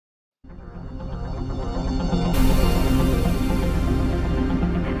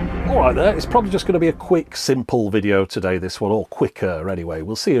Alright there, it's probably just going to be a quick, simple video today, this one, or quicker anyway.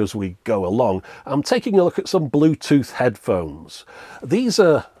 We'll see as we go along. I'm taking a look at some Bluetooth headphones. These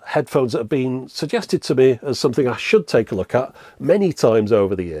are headphones that have been suggested to me as something I should take a look at many times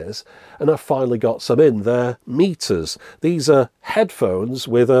over the years, and I've finally got some in. They're meters. These are headphones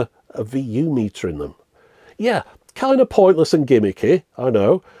with a VU meter in them. Yeah, kind of pointless and gimmicky, I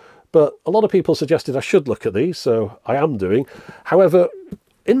know, but a lot of people suggested I should look at these, so I am doing. However,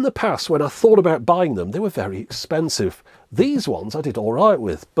 in the past, when I thought about buying them, they were very expensive. These ones I did all right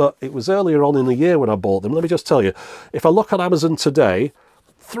with, but it was earlier on in the year when I bought them. Let me just tell you, if I look on Amazon today,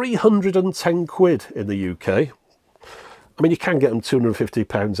 310 quid in the UK. I mean, you can get them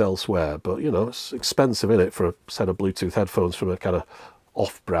 £250 elsewhere, but, you know, it's expensive, isn't it, for a set of Bluetooth headphones from a kind of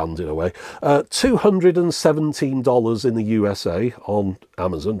off-brand in a way. $217 in the USA on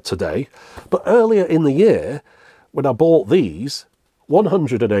Amazon today. But earlier in the year, when I bought these,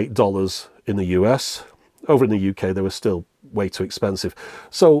 $108 in the US. Over in the UK, they were still way too expensive.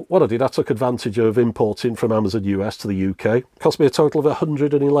 So what I did, I took advantage of importing from Amazon US to the UK. Cost me a total of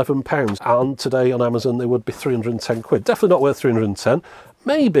 £111. And today on Amazon, they would be 310 quid. Definitely not worth 310.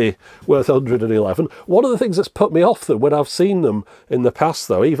 Maybe worth 111. One of the things that's put me off them when I've seen them in the past,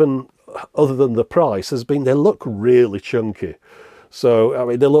 though, even other than the price, has been they look really chunky. So, I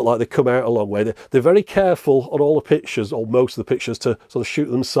mean, they look like they come out a long way. They're very careful on all the pictures, or most of the pictures, to sort of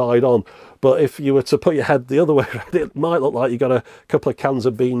shoot them side on. But if you were to put your head the other way around, it might look like you got a couple of cans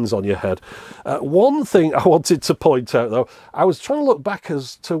of beans on your head. One thing I wanted to point out, though, I was trying to look back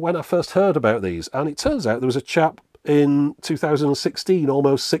as to when I first heard about these, and it turns out there was a chap in 2016,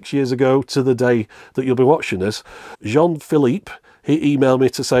 almost 6 years ago to the day that you'll be watching this, Jean-Philippe. He emailed me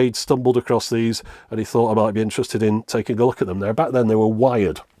to say he'd stumbled across these and he thought I might be interested in taking a look at them. Now, back then they were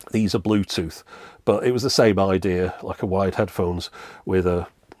wired. These are Bluetooth, but it was the same idea, like a wired headphones with a,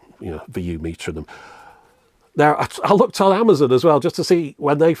 you know, VU meter in them. Now, I looked on Amazon as well just to see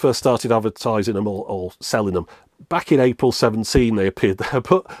when they first started advertising them or selling them. Back in April 17 they appeared there,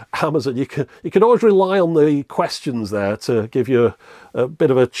 but Amazon, you can always rely on the questions there to give you a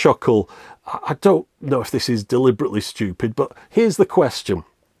bit of a chuckle. I don't know if this is deliberately stupid, but here's the question.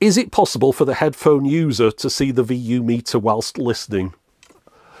 Is it possible for the headphone user to see the VU meter whilst listening?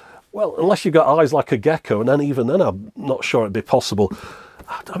 Well, unless you've got eyes like a gecko, and then even then I'm not sure it'd be possible.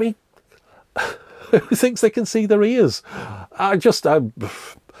 I mean, who thinks they can see their ears?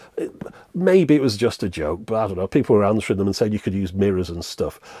 Maybe it was just a joke, but I don't know. People were answering them and saying you could use mirrors and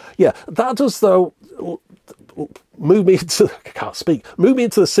stuff. Yeah, that does, though, move me into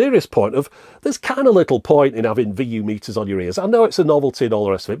the serious point of there's kind of little point in having VU meters on your ears. I know it's a novelty and all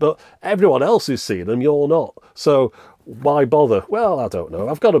the rest of it, but everyone else is seeing them, you're not. So why bother? Well, I don't know.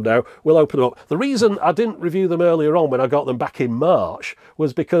 I've got them now. We'll open them up. The reason I didn't review them earlier on when I got them back in March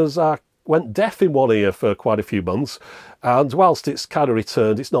was because I went deaf in one ear for quite a few months, and whilst it's kind of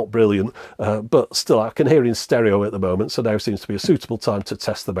returned, it's not brilliant, but still I can hear in stereo at the moment, so now seems to be a suitable time to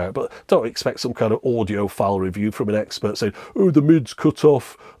test them out. But don't expect some kind of audio file review from an expert saying, oh, the mid's cut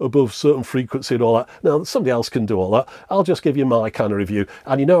off above certain frequency and all that. No, somebody else can do all that. I'll just give you my kind of review,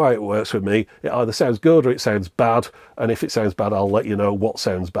 and you know how it works with me. It either sounds good or it sounds bad, and if it sounds bad, I'll let you know what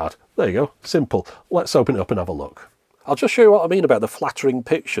sounds bad. There you go, simple. Let's open it up and have a look. I'll just show you what I mean about the flattering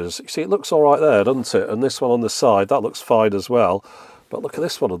pictures. You see, it looks all right there, doesn't it? And this one on the side, that looks fine as well. But look at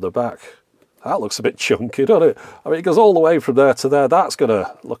this one on the back. That looks a bit chunky, doesn't it? I mean, it goes all the way from there to there. That's going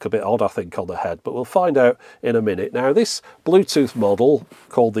to look a bit odd, I think, on the head, but we'll find out in a minute. Now, this Bluetooth model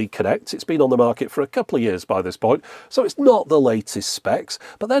called the Connect, it's been on the market for a couple of years by this point, so it's not the latest specs,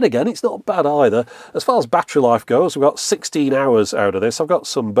 but then again, it's not bad either. As far as battery life goes, we've got 16 hours out of this. I've got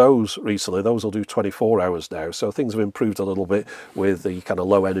some Bose recently. Those will do 24 hours now, so things have improved a little bit with the kind of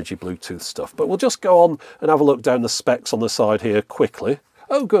low-energy Bluetooth stuff. But we'll just go on and have a look down the specs on the side here quickly.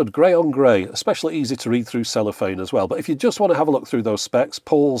 Oh good, grey on grey, especially easy to read through cellophane as well. But if you just want to have a look through those specs,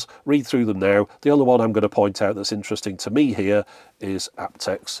 pause, read through them now. The other one I'm going to point out that's interesting to me here is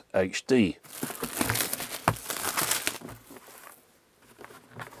aptX HD.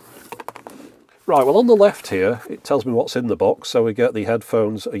 Right, well on the left here, it tells me what's in the box. So we get the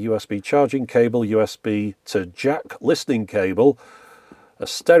headphones, a USB charging cable, USB to jack listening cable, a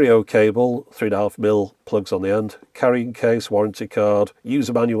stereo cable, 3.5mm plugs on the end, carrying case, warranty card,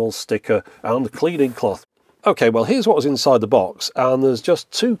 user manual, sticker, and cleaning cloth. Okay, well here's what was inside the box, and there's just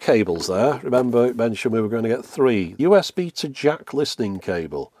two cables there. Remember, it mentioned we were going to get three. USB to jack listening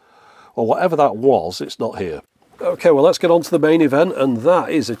cable, or whatever that was, it's not here. Okay, well let's get on to the main event, and that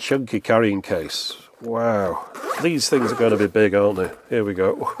is a chunky carrying case. Wow, these things are going to be big, aren't they? Here we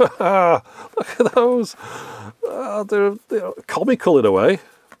go. Look at those. They're comical in a way.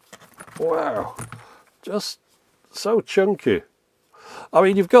 Wow, just so chunky. I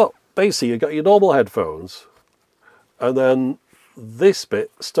mean, you've got your normal headphones, and then this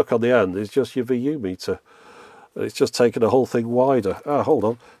bit stuck on the end is just your VU meter. And it's just taken the whole thing wider. Ah, hold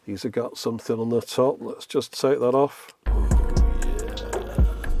on, these have got something on the top. Let's just take that off.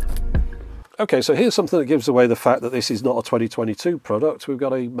 Okay, so here's something that gives away the fact that this is not a 2022 product. We've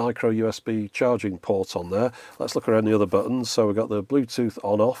got a micro USB charging port on there. Let's look around the other buttons. So we've got the Bluetooth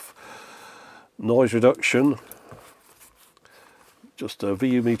on-off, noise reduction, just a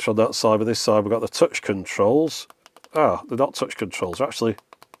VU meter on that side. But this side we've got the touch controls. Ah, they're not touch controls, they're actually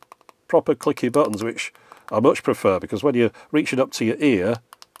proper clicky buttons, which I much prefer, because when you're reaching up to your ear,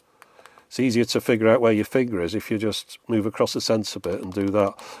 it's easier to figure out where your finger is if you just move across the sensor bit and do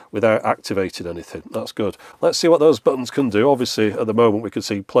that without activating anything. That's good. Let's see what those buttons can do. Obviously, at the moment, we can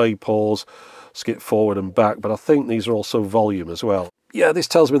see play, pause, skip forward and back, but I think these are also volume as well. Yeah, this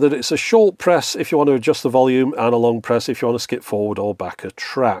tells me that it's a short press if you want to adjust the volume and a long press if you want to skip forward or back a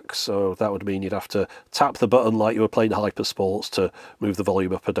track. So that would mean you'd have to tap the button like you were playing Hypersports to move the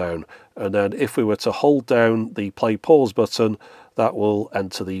volume up or down. And then if we were to hold down the play pause button, that will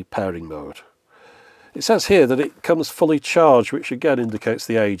enter the pairing mode. It says here that it comes fully charged, which again indicates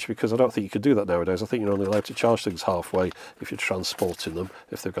the age, because I don't think you could do that nowadays. I think you're only allowed to charge things halfway if you're transporting them,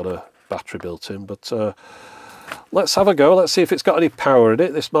 if they've got a battery built in. But let's have a go. Let's see if it's got any power in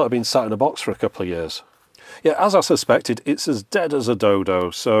it. This might have been sat in a box for a couple of years. Yeah, as I suspected, it's as dead as a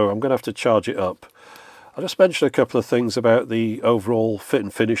dodo, so I'm going to have to charge it up. I'll just mention a couple of things about the overall fit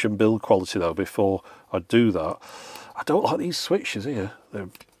and finish and build quality though before I do that. I don't like these switches here. They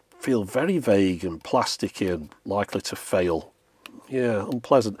feel very vague and plasticky and likely to fail. Yeah,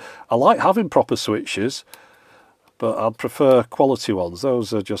 unpleasant. I like having proper switches, but I'd prefer quality ones.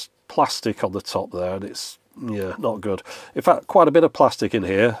 Those are just plastic on the top there, and it's, yeah, not good. In fact, quite a bit of plastic in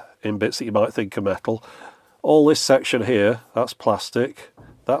here, in bits that you might think are metal. All this section here, that's plastic.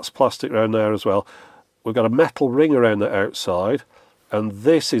 That's plastic around there as well. We've got a metal ring around the outside, and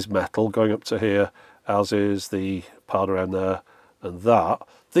this is metal going up to here, as is the part around there and that.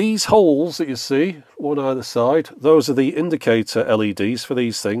 These holes that you see, one either side, those are the indicator LEDs for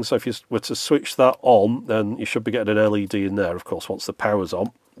these things. So if you were to switch that on, then you should be getting an LED in there, of course, once the power's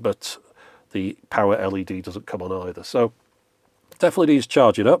on. But the power LED doesn't come on either. So definitely needs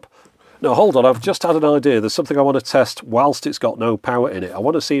charging up. Now hold on, I've just had an idea. There's something I want to test whilst it's got no power in it. I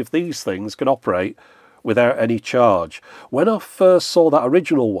want to see if these things can operate without any charge. When I first saw that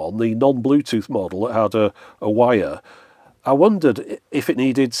original one, the non-Bluetooth model that had a wire, I wondered if it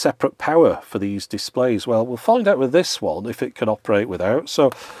needed separate power for these displays. Well, we'll find out with this one if it can operate without. So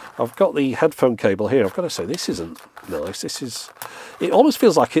I've got the headphone cable here. I've got to say, this isn't nice. It almost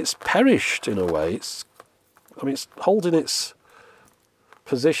feels like it's perished in a way. I mean, it's holding its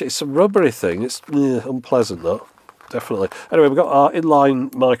position. It's a rubbery thing. It's unpleasant, though, definitely. Anyway, we've got our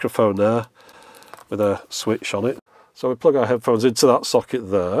inline microphone there with a switch on it. So we plug our headphones into that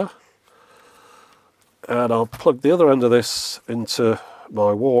socket there. And I'll plug the other end of this into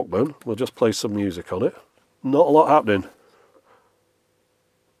my Walkman. We'll just play some music on it. Not a lot happening.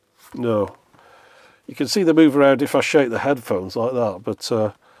 No. You can see them move around if I shake the headphones like that.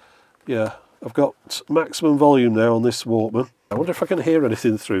 But yeah, I've got maximum volume now on this Walkman. I wonder if I can hear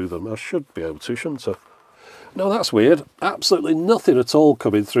anything through them. I should be able to, shouldn't I? No, that's weird. Absolutely nothing at all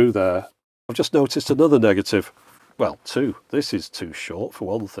coming through there. I've just noticed another negative. Well, two. This is too short for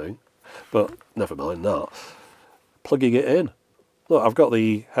one thing. But never mind that. Plugging it in. Look, I've got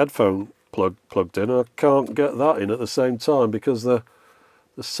the headphone plugged in, and I can't get that in at the same time because the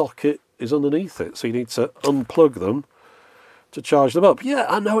socket is underneath it. So you need to unplug them to charge them up. Yeah,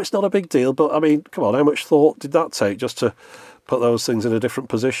 I know it's not a big deal, but I mean, come on, how much thought did that take just to put those things in a different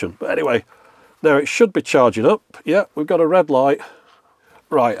position? But anyway, now it should be charging up. Yeah, we've got a red light.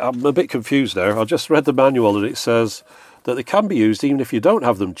 Right, I'm a bit confused now. I just read the manual and it says that they can be used even if you don't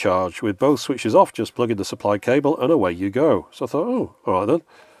have them charged. With both switches off, just plug in the supply cable and away you go. So I thought, oh, all right then.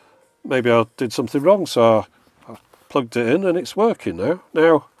 Maybe I did something wrong, so I plugged it in and it's working now.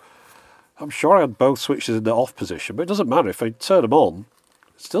 Now, I'm sure I had both switches in the off position, but it doesn't matter. If I turn them on,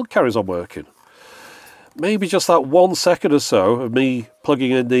 it still carries on working. Maybe just that 1 second or so of me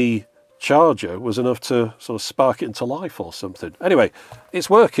plugging in the charger was enough to sort of spark it into life or something. Anyway, it's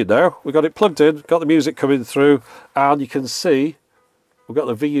working now. We've got it plugged in, got the music coming through, and you can see we've got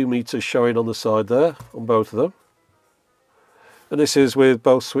the VU meters showing on the side there on both of them. And this is with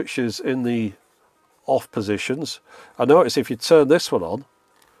both switches in the off positions. I notice if you turn this one on,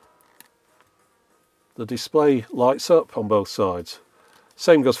 the display lights up on both sides.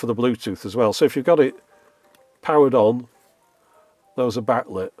 Same goes for the Bluetooth as well. So if you've got it powered on, those are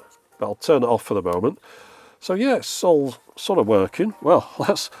backlit. but I'll turn it off for the moment. So yeah, it's all sort of working. Well,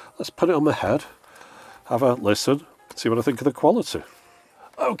 let's put it on my head, have a listen, see what I think of the quality.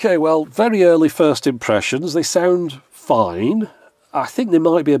 Okay, well, very early first impressions. They sound fine. I think they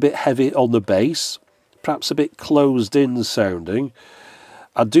might be a bit heavy on the bass, perhaps a bit closed in sounding.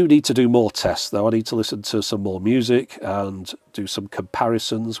 I do need to do more tests though. I need to listen to some more music and do some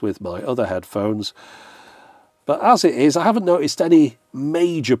comparisons with my other headphones. But as it is, I haven't noticed any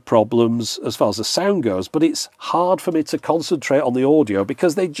major problems as far as the sound goes, but it's hard for me to concentrate on the audio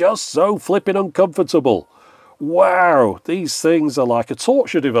because they're just so flipping uncomfortable. Wow, these things are like a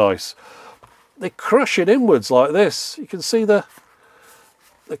torture device. They crush it inwards like this. You can see the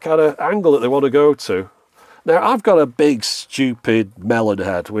kind of angle that they want to go to. Now, I've got a big, stupid melon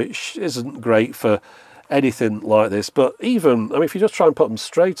head, which isn't great for anything like this, but even, I mean, if you just try and put them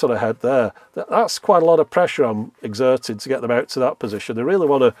straight on a head there, that's quite a lot of pressure I'm exerting to get them out to that position. They really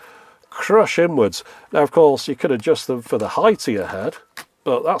want to crush inwards. Now, of course, you can adjust them for the height of your head,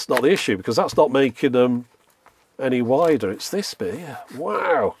 but that's not the issue because that's not making them any wider. It's this bit here.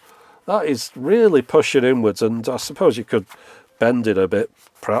 Wow, that is really pushing inwards, and I suppose you could bend it a bit,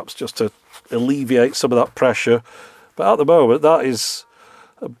 perhaps, just to alleviate some of that pressure. But at the moment, that is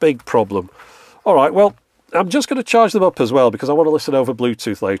a big problem. All right, well, I'm just going to charge them up as well because I want to listen over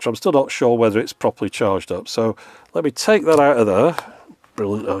Bluetooth later. I'm still not sure whether it's properly charged up. So let me take that out of there.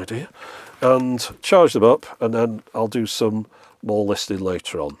 Brilliant idea. And charge them up, and then I'll do some more listening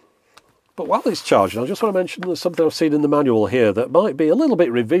later on. But while it's charging, I just want to mention there's something I've seen in the manual here that might be a little bit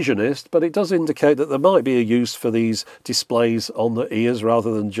revisionist, but it does indicate that there might be a use for these displays on the ears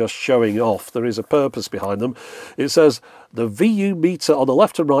rather than just showing off. There is a purpose behind them. It says, the VU meter on the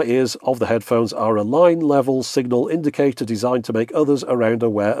left and right ears of the headphones are a line level signal indicator designed to make others around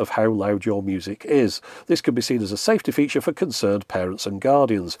aware of how loud your music is. This can be seen as a safety feature for concerned parents and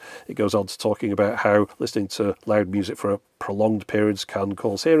guardians. It goes on to talking about how listening to loud music for prolonged periods can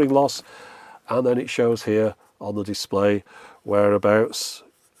cause hearing loss. And then it shows here on the display whereabouts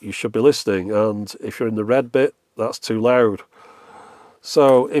you should be listening. And if you're in the red bit, that's too loud.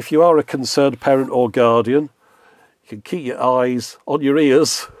 So if you are a concerned parent or guardian, you can keep your eyes on your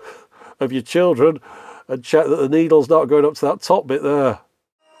ears of your children and check that the needle's not going up to that top bit there.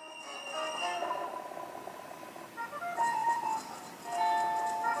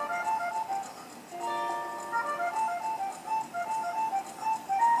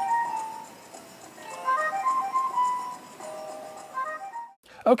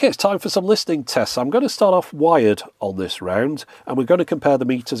 Okay, it's time for some listening tests. I'm going to start off wired on this round, and we're going to compare the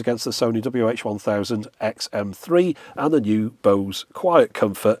meters against the Sony WH-1000 XM3 and the new Bose Quiet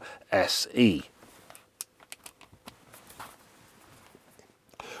Comfort SE.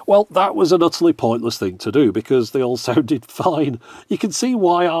 Well, that was an utterly pointless thing to do because they all sounded fine. You can see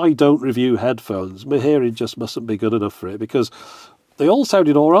why I don't review headphones. My hearing just mustn't be good enough for it because they all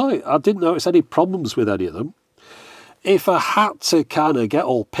sounded all right. I didn't notice any problems with any of them. If I had to kind of get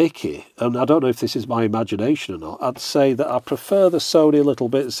all picky, and I don't know if this is my imagination or not, I'd say that I prefer the Sony a little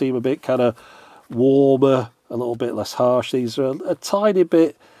bit, seem a bit kind of warmer, a little bit less harsh. These are a tiny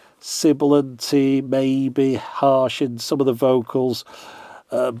bit sibilanty, maybe harsh in some of the vocals,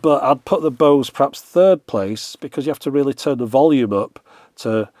 but I'd put the Bose perhaps third place because you have to really turn the volume up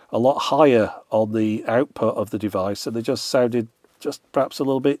to a lot higher on the output of the device, and they just sounded just perhaps a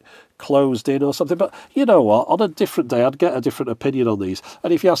little bit closed in or something. But you know what, on a different day I'd get a different opinion on these,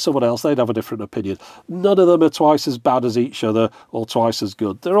 and if you ask someone else they'd have a different opinion. None of them are twice as bad as each other or twice as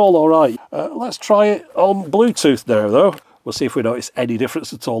good. They're all right. Let's try it on Bluetooth now though. We'll see if we notice any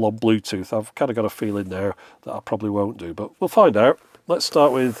difference at all on Bluetooth. I've kind of got a feeling now that I probably won't do, but we'll find out. Let's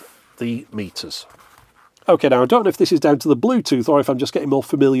start with the meters. Okay, now I don't know if this is down to the Bluetooth or if I'm just getting more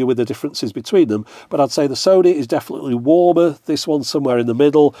familiar with the differences between them, but I'd say the Sony is definitely warmer, this one's somewhere in the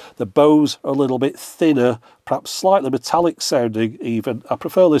middle, the Bose are a little bit thinner, perhaps slightly metallic sounding even. I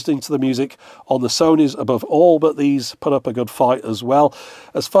prefer listening to the music on the Sonys above all, but these put up a good fight as well.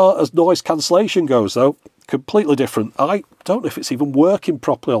 As far as noise cancellation goes though, completely different. I don't know if it's even working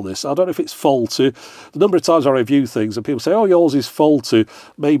properly on this. I don't know if it's faulty. The number of times I review things and people say, oh, yours is faulty.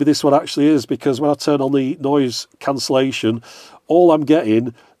 Maybe this one actually is, because when I turn on the noise cancellation, all I'm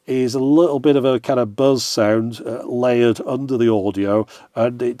getting is a little bit of a kind of buzz sound layered under the audio,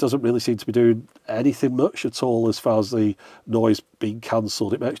 and it doesn't really seem to be doing anything much at all as far as the noise being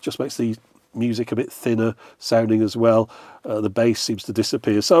cancelled. It just makes the music a bit thinner sounding as well. The bass seems to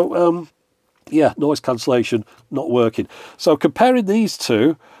disappear. So, yeah, noise cancellation not working. So comparing these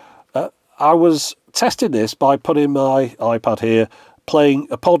two, I was testing this by putting my iPad here, playing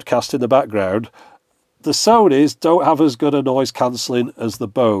a podcast in the background, The Sonys don't have as good a noise cancelling as the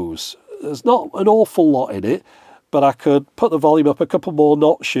Bose. There's not an awful lot in it, but I could put the volume up a couple more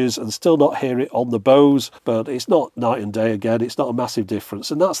notches and still not hear it on the Bose, but it's not night and day again, it's not a massive difference,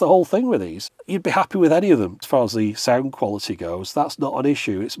 and that's the whole thing with these. You'd be happy with any of them as far as the sound quality goes. That's not an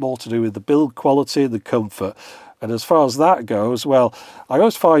issue, it's more to do with the build quality and the comfort. And as far as that goes, well, I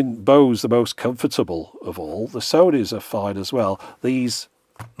always find Bose the most comfortable of all. The Sonys are fine as well. These,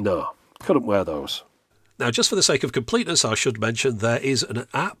 no, couldn't wear those. Now, just for the sake of completeness, I should mention there is an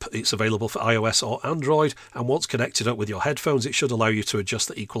app. It's available for iOS or Android, and once connected up with your headphones, it should allow you to adjust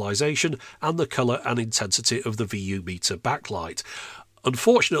the equalization and the colour and intensity of the VU meter backlight.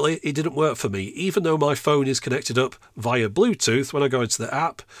 Unfortunately, it didn't work for me. Even though my phone is connected up via Bluetooth, when I go into the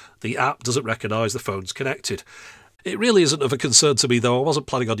app doesn't recognise the phone's connected. It really isn't of a concern to me, though. I wasn't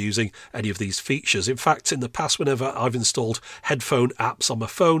planning on using any of these features. In fact, in the past, whenever I've installed headphone apps on my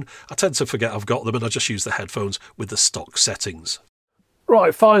phone, I tend to forget I've got them and I just use the headphones with the stock settings.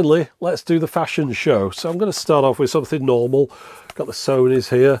 Right, finally, let's do the fashion show. So I'm going to start off with something normal. Got the Sonys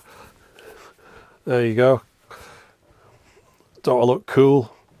here. There you go. Don't I look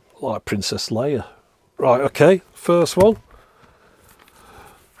cool? Like Princess Leia. Right, okay, first one.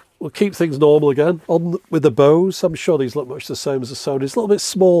 We'll keep things normal again. On with the Bose, I'm sure these look much the same as the Sonys. A little bit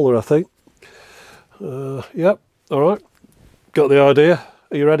smaller, I think. Yep, all right. Got the idea.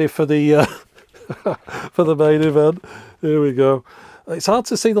 Are you ready for the for the main event? Here we go. It's hard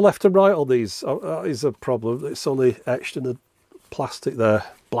to see the left and right on these. That is a problem. It's only etched in the plastic there,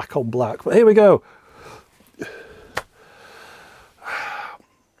 black on black. But here we go.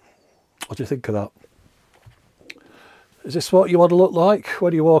 What do you think of that? Is this what you want to look like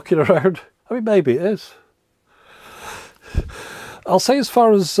when you're walking around? I mean, maybe it is. I'll say as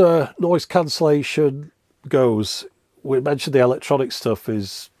far as noise cancellation goes, we mentioned the electronic stuff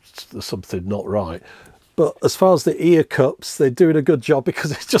is something not right. But as far as the ear cups, they're doing a good job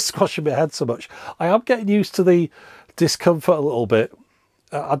because it's just squashing my head so much. I am getting used to the discomfort a little bit.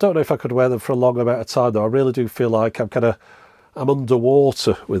 I don't know if I could wear them for a long amount of time, though. I really do feel like I'm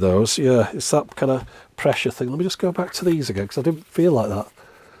underwater with those. Yeah, it's that kind of pressure thing. Let me just go back to these again because I didn't feel like that.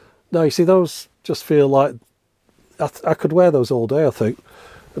 No, you see, those just feel like I could wear those all day, I think.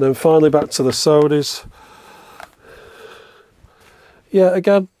 And then finally back to the Sonys. Yeah,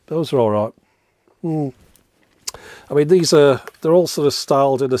 again, those are all right. I mean, they're all sort of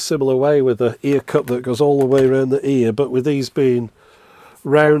styled in a similar way with the ear cup that goes all the way around the ear, but with these being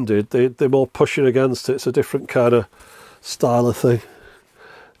rounded, they're more pushing against it. It's a different kind of style of thing.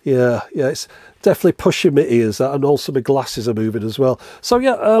 Yeah, it's definitely pushing my ears, that, and also my glasses are moving as well. So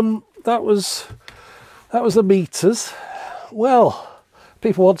yeah, that was the meters. Well,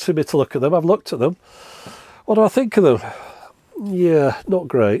 people wanted me to look at them. I've looked at them. What do I think of them? Yeah, not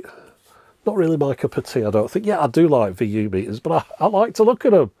great. Not really my cup of tea, I don't think. Yeah, I do like VU meters, but I like to look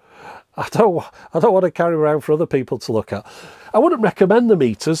at them. I don't want to carry around for other people to look at. I wouldn't recommend the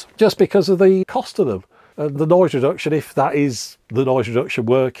meters just because of the cost of them. And the noise reduction, if that is the noise reduction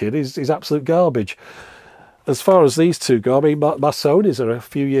working, is absolute garbage. As far as these two go, I mean, my Sonys are a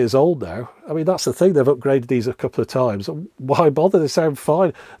few years old now. I mean, that's the thing, they've upgraded these a couple of times. Why bother? They sound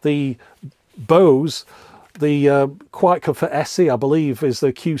fine. The Bose, the Quiet Comfort SE, I believe, is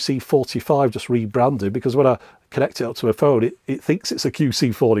the QC45 just rebranded, because when I connect it up to my phone, it thinks it's a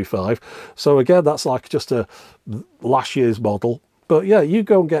QC45. So again, that's like just a last year's model. But yeah, you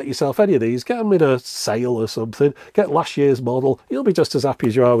go and get yourself any of these, get them in a sale or something, get last year's model, you'll be just as happy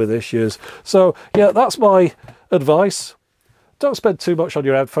as you are with this year's. So yeah, that's my advice. Don't spend too much on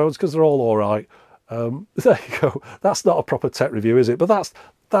your headphones because they're all right. There you go. That's not a proper tech review, is it? But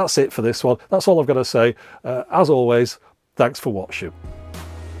that's it for this one. That's all I've got to say. As always, thanks for watching.